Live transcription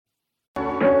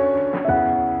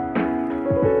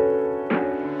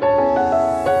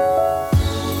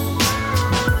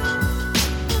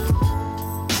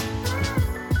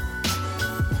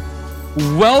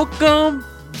Welcome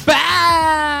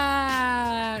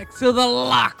back to the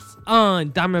Locked On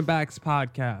Diamondbacks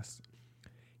podcast.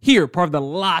 Here, part of the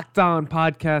Locked On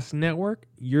Podcast Network,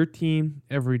 your team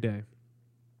every day.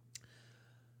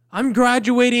 I'm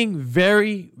graduating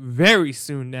very, very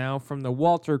soon now from the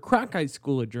Walter Cronkite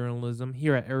School of Journalism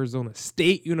here at Arizona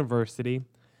State University.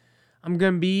 I'm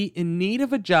going to be in need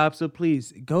of a job, so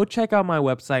please go check out my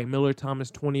website,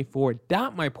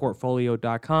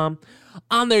 millerthomas24.myportfolio.com.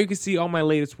 On there, you can see all my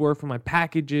latest work, from my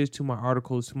packages to my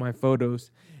articles to my photos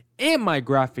and my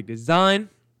graphic design.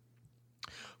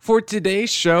 For today's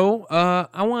show,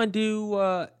 I want to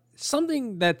do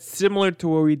something that's similar to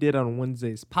what we did on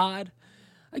Wednesday's pod.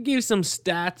 I gave some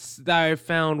stats that I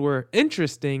found were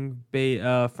interesting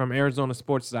from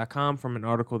ArizonaSports.com from an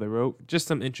article they wrote. Just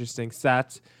some interesting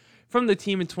stats from the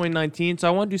team in 2019. So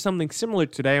I want to do something similar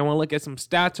today. I want to look at some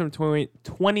stats from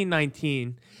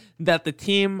 2019 that the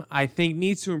team, I think,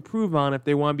 needs to improve on if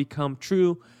they want to become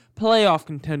true playoff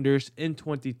contenders in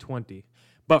 2020.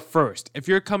 But first, if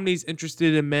your company is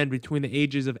interested in men between the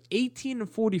ages of 18 and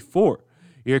 44,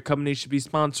 your company should be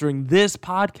sponsoring this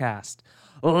podcast.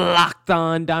 Locked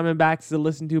On Diamondbacks is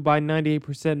listened to by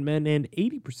 98% men and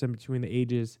 80% between the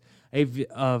ages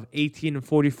of 18 and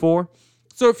 44.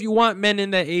 So if you want men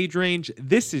in that age range,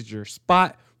 this is your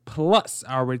spot. Plus,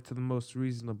 our rate to the most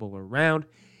reasonable around.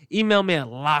 Email me at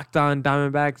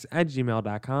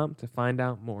lockedondiamondbacks@gmail.com to find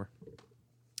out more.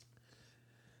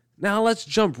 Now let's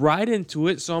jump right into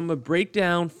it. So I'm going to break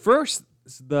down first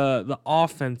the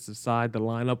offensive side, the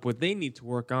lineup, what they need to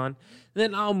work on.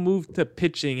 Then I'll move to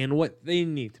pitching and what they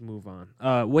need to move on,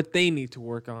 what they need to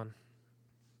work on.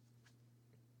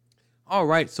 All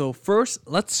right, so first,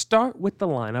 let's start with the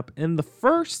lineup. And the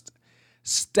first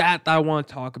stat that I want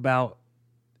to talk about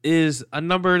is a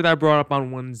number that I brought up on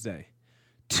Wednesday,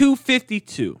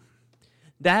 252.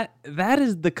 That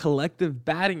is the collective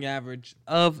batting average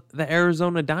of the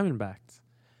Arizona Diamondbacks.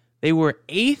 They were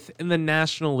 8th in the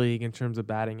National League in terms of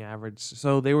batting average,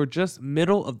 so they were just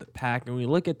middle of the pack. And when you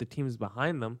look at the teams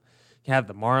behind them, you have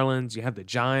the Marlins, you have the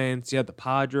Giants, you have the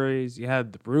Padres, you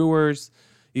have the Brewers,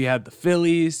 you had the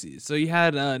Phillies, so you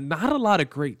had not a lot of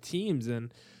great teams.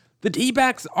 And the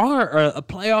D-backs are a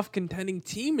playoff contending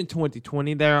team in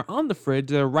 2020. They're on the fridge.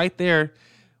 They're right there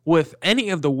with any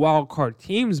of the wild card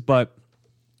teams, but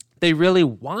they really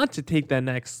want to take that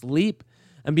next leap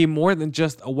and be more than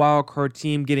just a wild card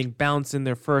team getting bounced in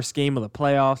their first game of the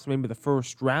playoffs, maybe the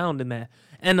first round in the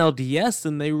NLDS,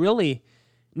 and they really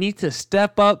need to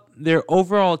step up their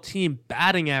overall team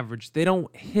batting average. They don't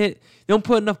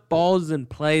put enough balls in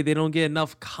play. They don't get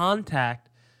enough contact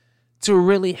to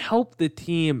really help the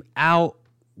team out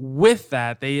with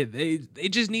that. They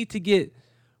just need to get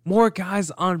more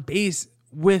guys on base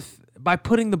by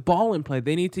putting the ball in play.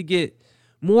 They need to get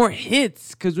more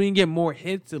hits, because when you get more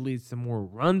hits, it leads to more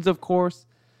runs, of course.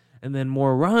 And then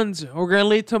more runs are going to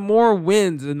lead to more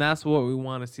wins, and that's what we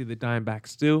want to see the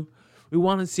Diamondbacks do. We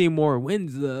want to see more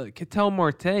wins. Ketel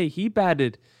Marte, he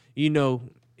batted,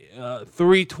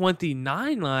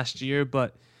 329 last year,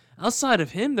 but outside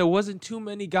of him, there wasn't too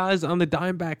many guys on the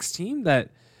Diamondbacks team that,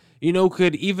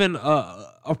 could even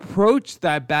approach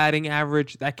that batting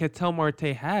average that Ketel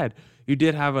Marte had. You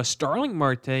did have a Starling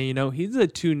Marte, he's a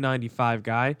 295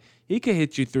 guy. He could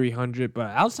hit you 300,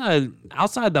 but outside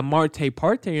the Marte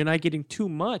parte, you're not getting too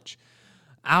much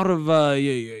out of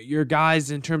your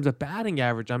guys in terms of batting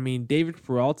average. I mean, David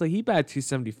Peralta, he batted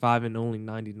 275 in only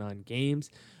 99 games.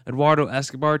 Eduardo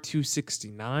Escobar,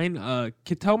 269.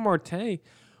 Ketel Marte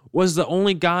was the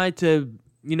only guy to,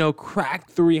 crack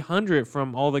 300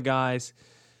 from all the guys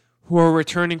who are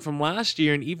returning from last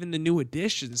year and even the new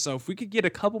additions. So if we could get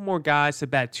a couple more guys to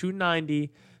bat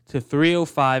 290 to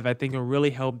 305, I think it'll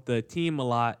really help the team a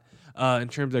lot in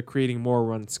terms of creating more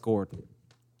runs scored.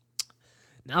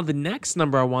 Now, the next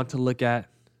number I want to look at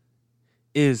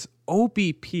is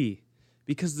OBP,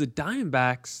 because the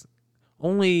Diamondbacks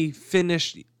only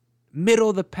finished middle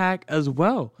of the pack as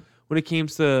well when it came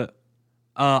to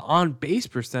on-base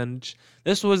percentage.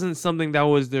 This wasn't something that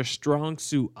was their strong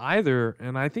suit either,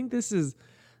 and I think this is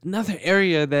another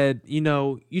area that,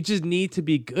 you just need to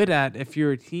be good at if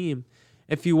you're a team,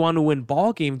 if you want to win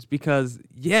ball games, because,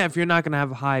 if you're not going to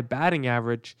have a high batting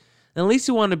average, at least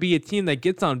you want to be a team that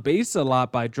gets on base a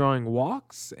lot by drawing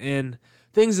walks and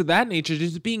things of that nature,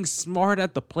 just being smart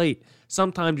at the plate.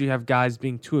 Sometimes you have guys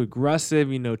being too aggressive,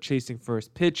 chasing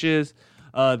first pitches.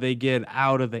 They get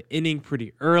out of the inning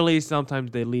pretty early.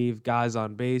 Sometimes they leave guys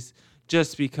on base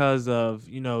just because of,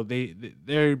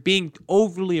 they're being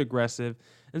overly aggressive.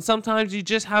 And sometimes you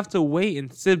just have to wait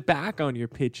and sit back on your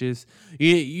pitches.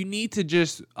 You need to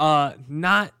just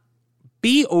not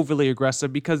be overly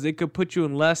aggressive because it could put you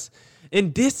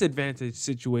in disadvantaged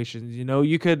situations.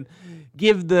 You could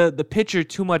give the pitcher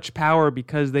too much power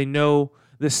because they know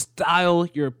the style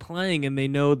you're playing and they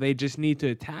know they just need to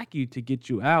attack you to get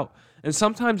you out. And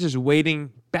sometimes just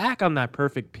waiting back on that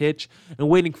perfect pitch and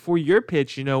waiting for your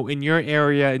pitch, in your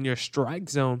area, in your strike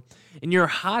zone, in your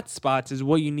hot spots is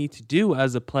what you need to do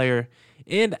as a player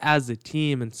and as a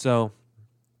team. And so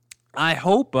I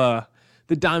hope the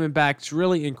Diamondbacks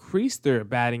really increase their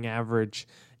batting average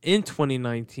in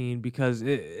 2019 because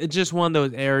it's just one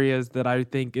of those areas that I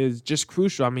think is just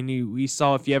crucial. I mean, we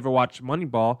saw, if you ever watched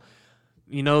Moneyball,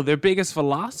 their biggest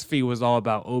philosophy was all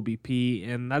about OBP,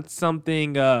 and that's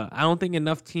something I don't think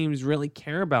enough teams really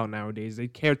care about nowadays. They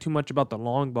care too much about the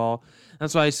long ball.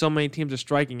 That's why so many teams are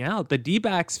striking out. The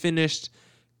D-backs finished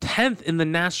 10th in the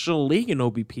National League in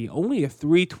OBP, only a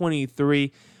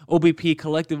 323 OBP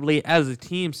collectively as a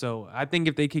team. So I think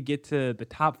if they could get to the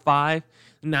top 5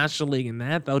 in the National League in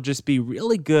that, they'll just be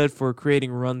really good for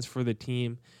creating runs for the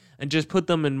team and just put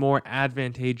them in more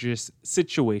advantageous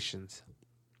situations.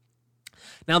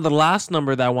 Now, the last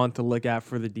number that I want to look at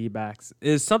for the D-backs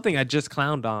is something I just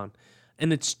clowned on,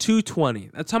 and it's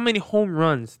 220. That's how many home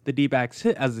runs the D-backs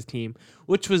hit as a team,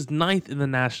 which was 9th in the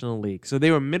National League. So they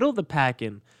were middle of the pack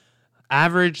in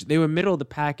average, they were middle of the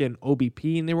pack in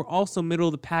OBP, and they were also middle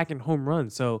of the pack in home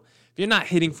runs. So if you're not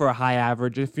hitting for a high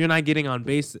average, if you're not getting on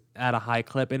base at a high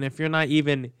clip, and if you're not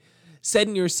even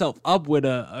setting yourself up with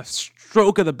a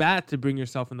stroke of the bat to bring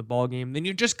yourself in the ball game, then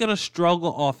you're just going to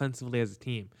struggle offensively as a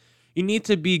team. You need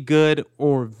to be good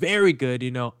or very good,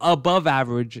 above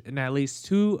average in at least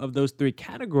 2 of those 3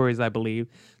 categories, I believe,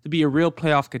 to be a real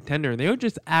playoff contender. And they were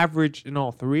just average in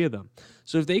all 3 of them.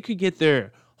 So if they could get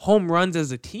their home runs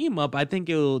as a team up, I think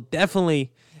it will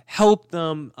definitely help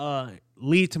them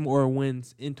lead to more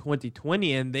wins in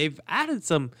 2020. And they've added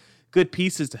some good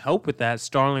pieces to help with that.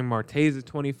 Starling Marte is a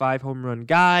 25 home run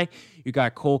guy. You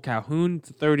got Cole Calhoun,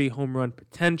 30 home run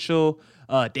potential.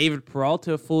 David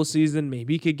Peralta, full season.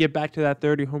 Maybe he could get back to that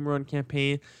 30 home run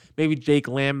campaign. Maybe Jake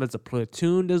Lamb as a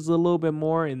platoon does a little bit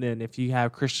more. And then if you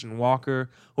have Christian Walker,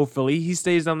 hopefully he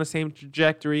stays on the same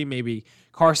trajectory. Maybe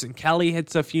Carson Kelly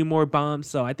hits a few more bombs.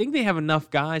 So I think they have enough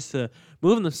guys to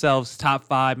move themselves top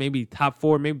 5, maybe top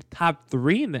 4, maybe top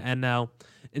 3 in the NL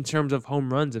in terms of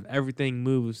home runs if everything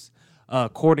moves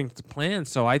according to plan.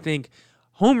 So I think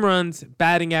home runs,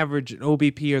 batting average, and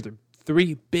OBP are the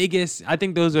 3 biggest. I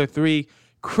think those are 3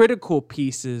 critical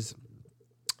pieces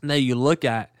that you look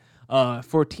at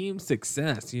for team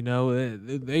success.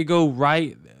 They go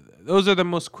right. Those are the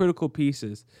most critical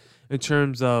pieces in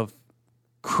terms of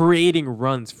creating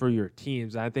runs for your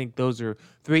teams. I think those are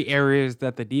 3 areas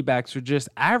that the D-backs are just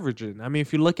averaging. I mean,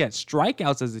 if you look at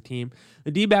strikeouts as a team,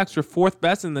 the D-backs are 4th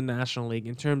best in the National League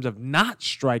in terms of not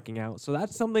striking out. So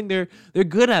that's something they're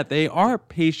good at. They are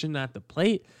patient at the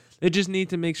plate. They just need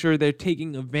to make sure they're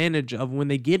taking advantage of when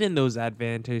they get in those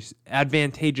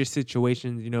advantageous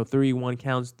situations, 3-1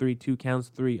 counts, 3-2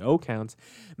 counts, 3-0 counts,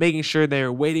 making sure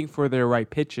they're waiting for their right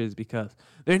pitches because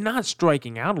they're not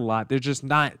striking out a lot. They're just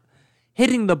not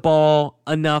hitting the ball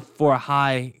enough for a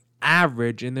high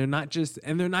average, and they're not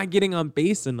getting on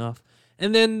base enough.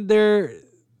 And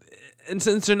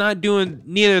since they're not doing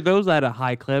neither of those at a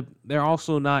high clip, they're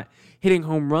also not hitting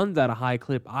home runs at a high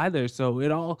clip either. So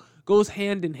it all goes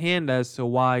hand in hand as to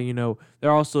why,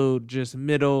 they're also just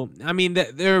middle. I mean,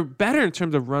 they're better in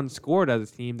terms of runs scored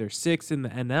as a team. They're 6th in the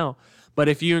NL. But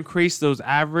if you increase that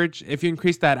average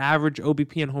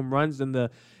OBP and home runs, then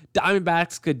the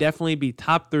Diamondbacks could definitely be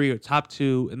top 3 or top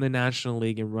 2 in the National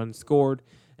League in runs scored.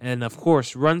 And, of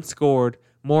course, runs scored,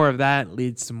 more of that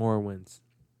leads to more wins.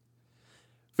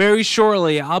 Very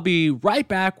shortly, I'll be right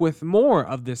back with more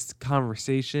of this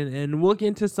conversation, and we'll get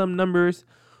into some numbers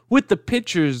with the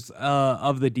pitchers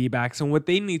of the D-backs and what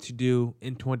they need to do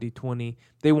in 2020.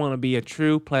 They want to be a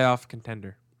true playoff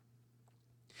contender.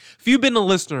 If you've been a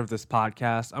listener of this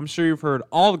podcast, I'm sure you've heard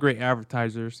all the great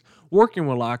advertisers working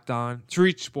with Locked On to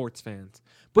reach sports fans.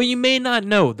 But you may not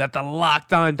know that the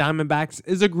Locked On Diamondbacks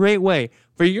is a great way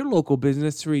for your local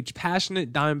business to reach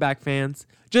passionate Diamondback fans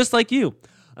just like you.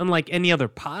 Unlike any other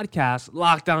podcast,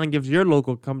 Locked On gives your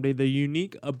local company the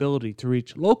unique ability to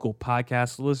reach local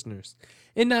podcast listeners.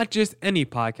 And not just any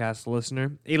podcast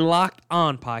listener, a Locked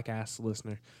On podcast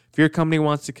listener. If your company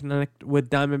wants to connect with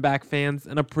Diamondback fans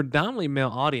and a predominantly male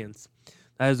audience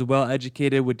that is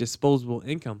well-educated with disposable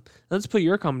income, let's put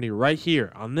your company right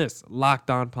here on this Locked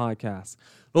On podcast.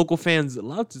 Local fans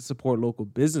love to support local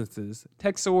businesses.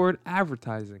 Text the word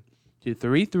advertising to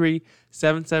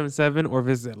 33777 or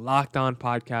visit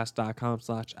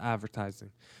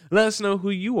lockedonpodcast.com/advertising. Let us know who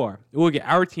you are. We'll get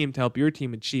our team to help your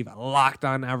team achieve locked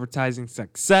on advertising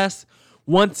success.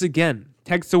 Once again,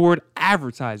 text the word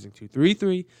advertising to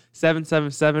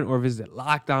 33777 or visit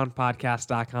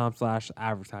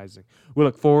lockedonpodcast.com/advertising. We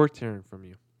look forward to hearing from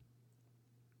you.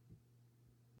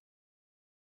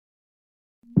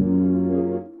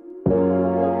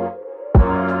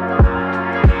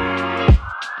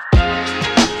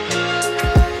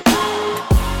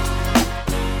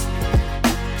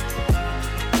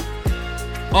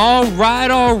 All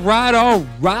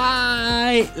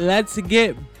right. Let's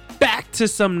get back to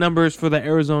some numbers for the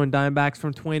Arizona Diamondbacks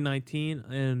from 2019.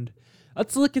 And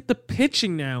let's look at the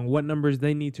pitching now, what numbers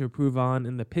they need to improve on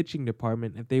in the pitching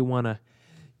department if they want to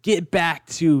get back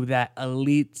to that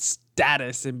elite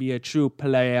status and be a true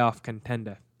playoff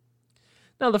contender.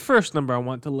 Now, the first number I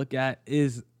want to look at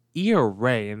is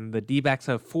ERA, and the D-backs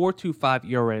have 4.25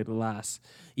 ERA the last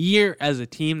year as a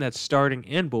team that's starting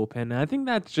and bullpen. And I think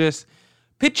that's just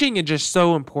pitching is just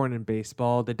so important in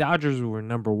baseball. The Dodgers were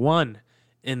number one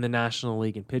in the National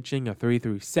League in pitching, a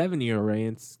 3.37 ERA,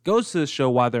 and it goes to show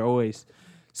why they're always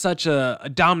such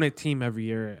a dominant team every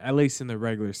year, at least in the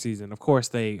regular season. Of course,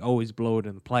 they always blow it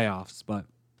in the playoffs, but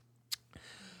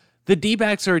the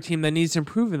D-backs are a team that needs to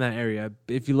improve in that area.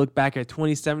 If you look back at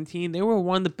 2017, they were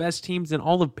one of the best teams in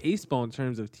all of baseball in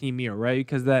terms of team ERA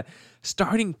because that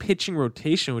starting pitching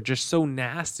rotation was just so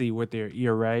nasty with their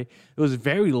ERA. It was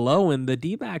very low, and the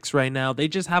D-backs right now, they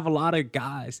just have a lot of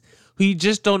guys who you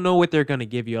just don't know what they're going to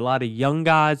give you. A lot of young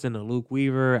guys in Luke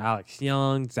Weaver, Alex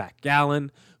Young, Zach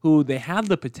Gallen, who they have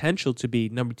the potential to be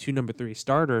number 2, number 3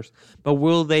 starters, but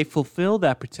will they fulfill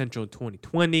that potential in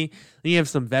 2020? Then you have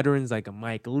some veterans like a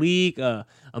Mike Leake, a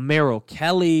Merrill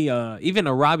Kelly, even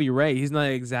a Robbie Ray. He's not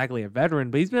exactly a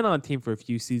veteran, but he's been on the team for a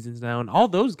few seasons now, and all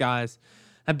those guys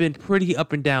have been pretty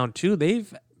up and down too.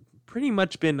 They've pretty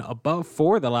much been above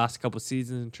 4 the last couple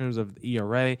seasons in terms of the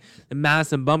ERA. And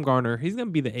Madison Bumgarner, he's going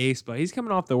to be the ace, but he's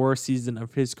coming off the worst season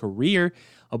of his career,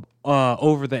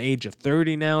 over the age of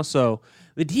 30 now. So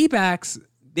the D-backs,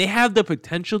 they have the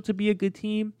potential to be a good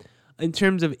team in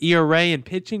terms of ERA and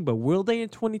pitching, but will they in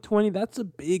 2020? That's a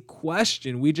big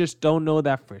question. We just don't know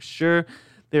that for sure.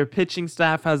 Their pitching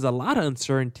staff has a lot of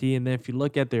uncertainty, and then if you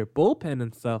look at their bullpen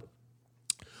and stuff,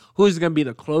 who's going to be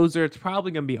the closer? It's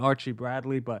probably going to be Archie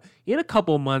Bradley, but he had a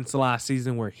couple months last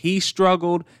season where he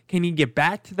struggled. Can he get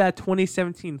back to that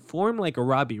 2017 form like a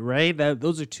Robbie Ray?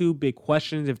 Those are two big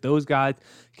questions. If those guys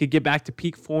could get back to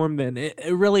peak form, then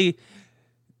it really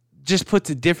just puts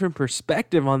a different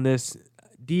perspective on this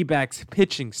D-backs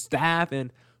pitching staff.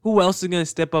 And who else is going to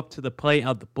step up to the plate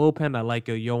out the bullpen? I like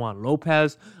Yohan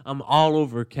Lopez. I'm all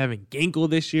over Kevin Ginkel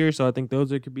this year, so I think those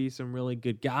could be some really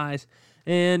good guys.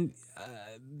 And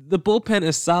the bullpen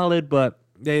is solid, but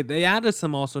they added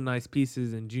some also nice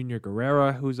pieces in Junior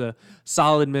Guerrera, who's a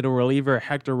solid middle reliever,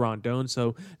 Hector Rondon.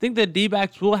 So I think the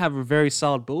D-backs will have a very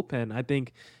solid bullpen. I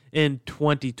think in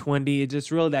 2020, it's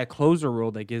just really that closer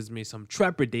role that gives me some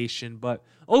trepidation. But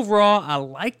overall, I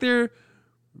like their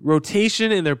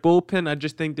rotation in their bullpen. I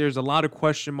just think there's a lot of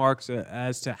question marks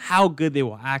as to how good they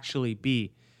will actually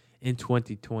be in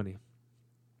 2020.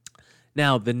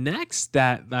 Now, the next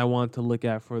stat that I want to look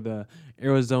at for the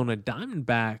Arizona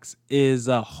Diamondbacks is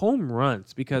home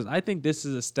runs, because I think this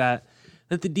is a stat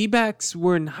that the D-backs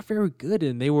were not very good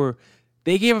in.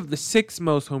 They gave up the 6th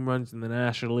most home runs in the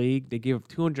National League. They gave up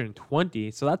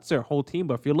 220, so that's their whole team.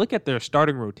 But if you look at their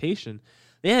starting rotation,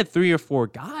 they had 3 or 4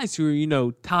 guys who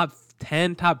were, top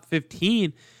 10, top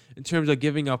 15 in terms of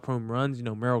giving up home runs.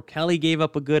 Merrill Kelly gave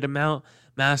up a good amount.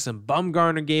 Madison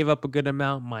Bumgarner gave up a good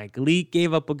amount. Mike Leake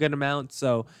gave up a good amount.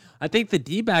 So I think the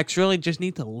D-backs really just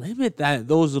need to limit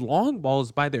those long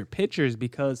balls by their pitchers,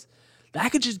 because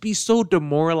that could just be so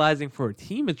demoralizing for a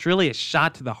team. It's really a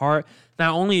shot to the heart.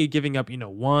 Not only are you giving up,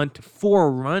 1 to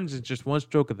 4 runs in just one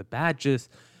stroke of the bat, just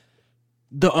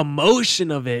the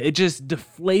emotion of it just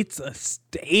deflates a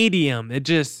stadium. It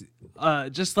just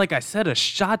like I said, a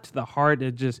shot to the heart.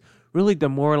 It just really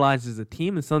demoralizes a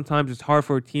team, and sometimes it's hard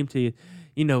for a team to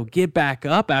get back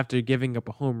up after giving up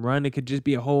a home run. It could just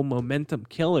be a whole momentum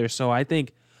killer. So I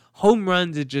think home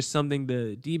runs is just something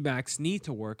the D-backs need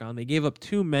to work on. They gave up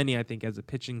too many, I think, as a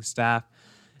pitching staff,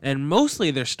 and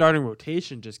mostly their starting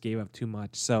rotation just gave up too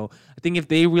much. So I think if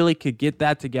they really could get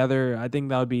that together, I think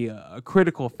that would be a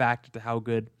critical factor to how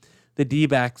good the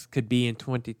D-backs could be in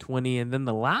 2020. And then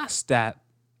the last stat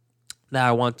that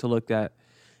I want to look at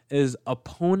is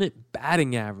opponent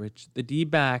batting average. The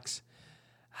D-backs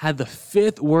had the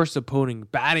 5th worst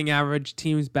opponent batting average.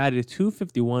 Teams batted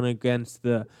 251 against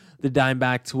the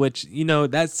Diamondbacks, which,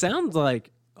 that sounds like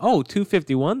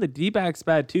 251. The D-backs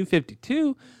batted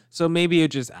 252. So maybe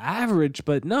it's just average.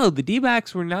 But no, the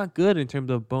D-backs were not good in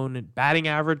terms of batting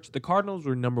average. The Cardinals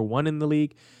were number 1 in the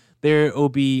league. Their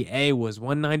OBA was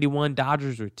 191.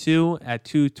 Dodgers were 2 at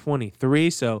 223.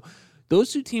 So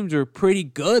those two teams were pretty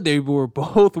good. They were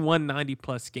both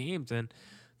 190-plus games. And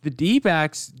the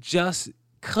D-backs just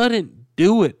couldn't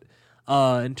do it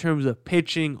in terms of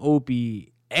pitching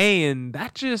OBA. And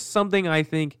that's just something I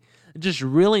think just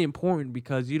really important,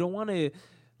 because you don't want to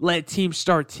let teams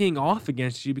start teeing off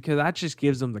against you, because that just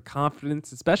gives them the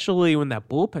confidence, especially when that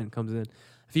bullpen comes in.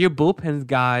 If your bullpen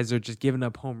guys are just giving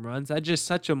up home runs, that's just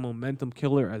such a momentum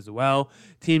killer as well.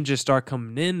 Teams just start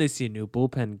coming in, they see a new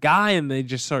bullpen guy, and they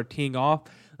just start teeing off.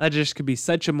 That just could be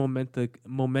such a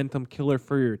momentum killer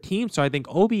for your team. So I think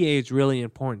OBA is really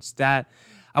important stat.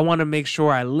 I want to make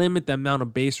sure I limit the amount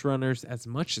of base runners as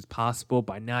much as possible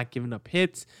by not giving up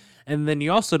hits. And then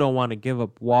you also don't want to give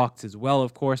up walks as well,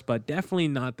 of course, but definitely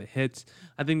not the hits.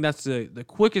 I think that's the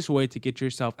quickest way to get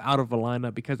yourself out of a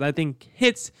lineup, because I think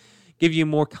hits give you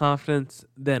more confidence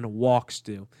than walks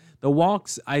do. The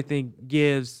walks, I think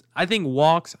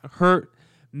walks hurt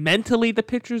mentally the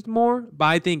pitchers more, but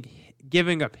I think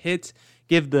giving up hits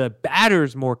give the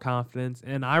batters more confidence.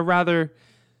 And I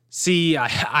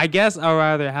guess I'd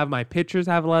rather have my pitchers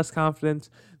have less confidence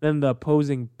than the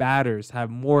opposing batters have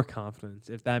more confidence,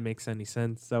 if that makes any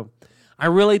sense. So I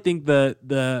really think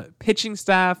the pitching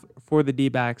staff for the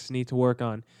D-backs need to work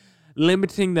on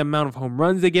limiting the amount of home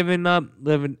runs they're giving up,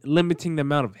 limiting the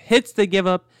amount of hits they give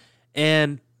up,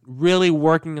 and really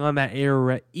working on that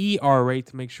ER rate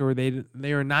to make sure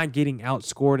they are not getting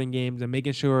outscored in games, and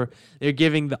making sure they're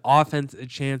giving the offense a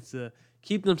chance to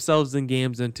keep themselves in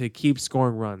games and to keep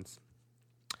scoring runs.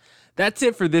 That's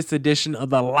it for this edition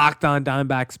of the Locked On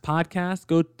Diamondbacks podcast.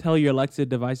 Go tell your Alexa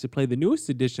device to play the newest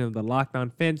edition of the Locked On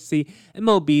Fantasy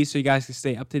MLB, so you guys can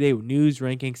stay up to date with news,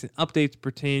 rankings, and updates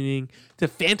pertaining to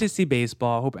fantasy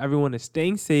baseball. I hope everyone is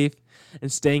staying safe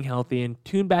and staying healthy, and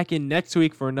tune back in next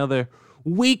week for another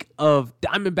week of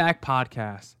Diamondback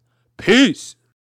podcasts. Peace.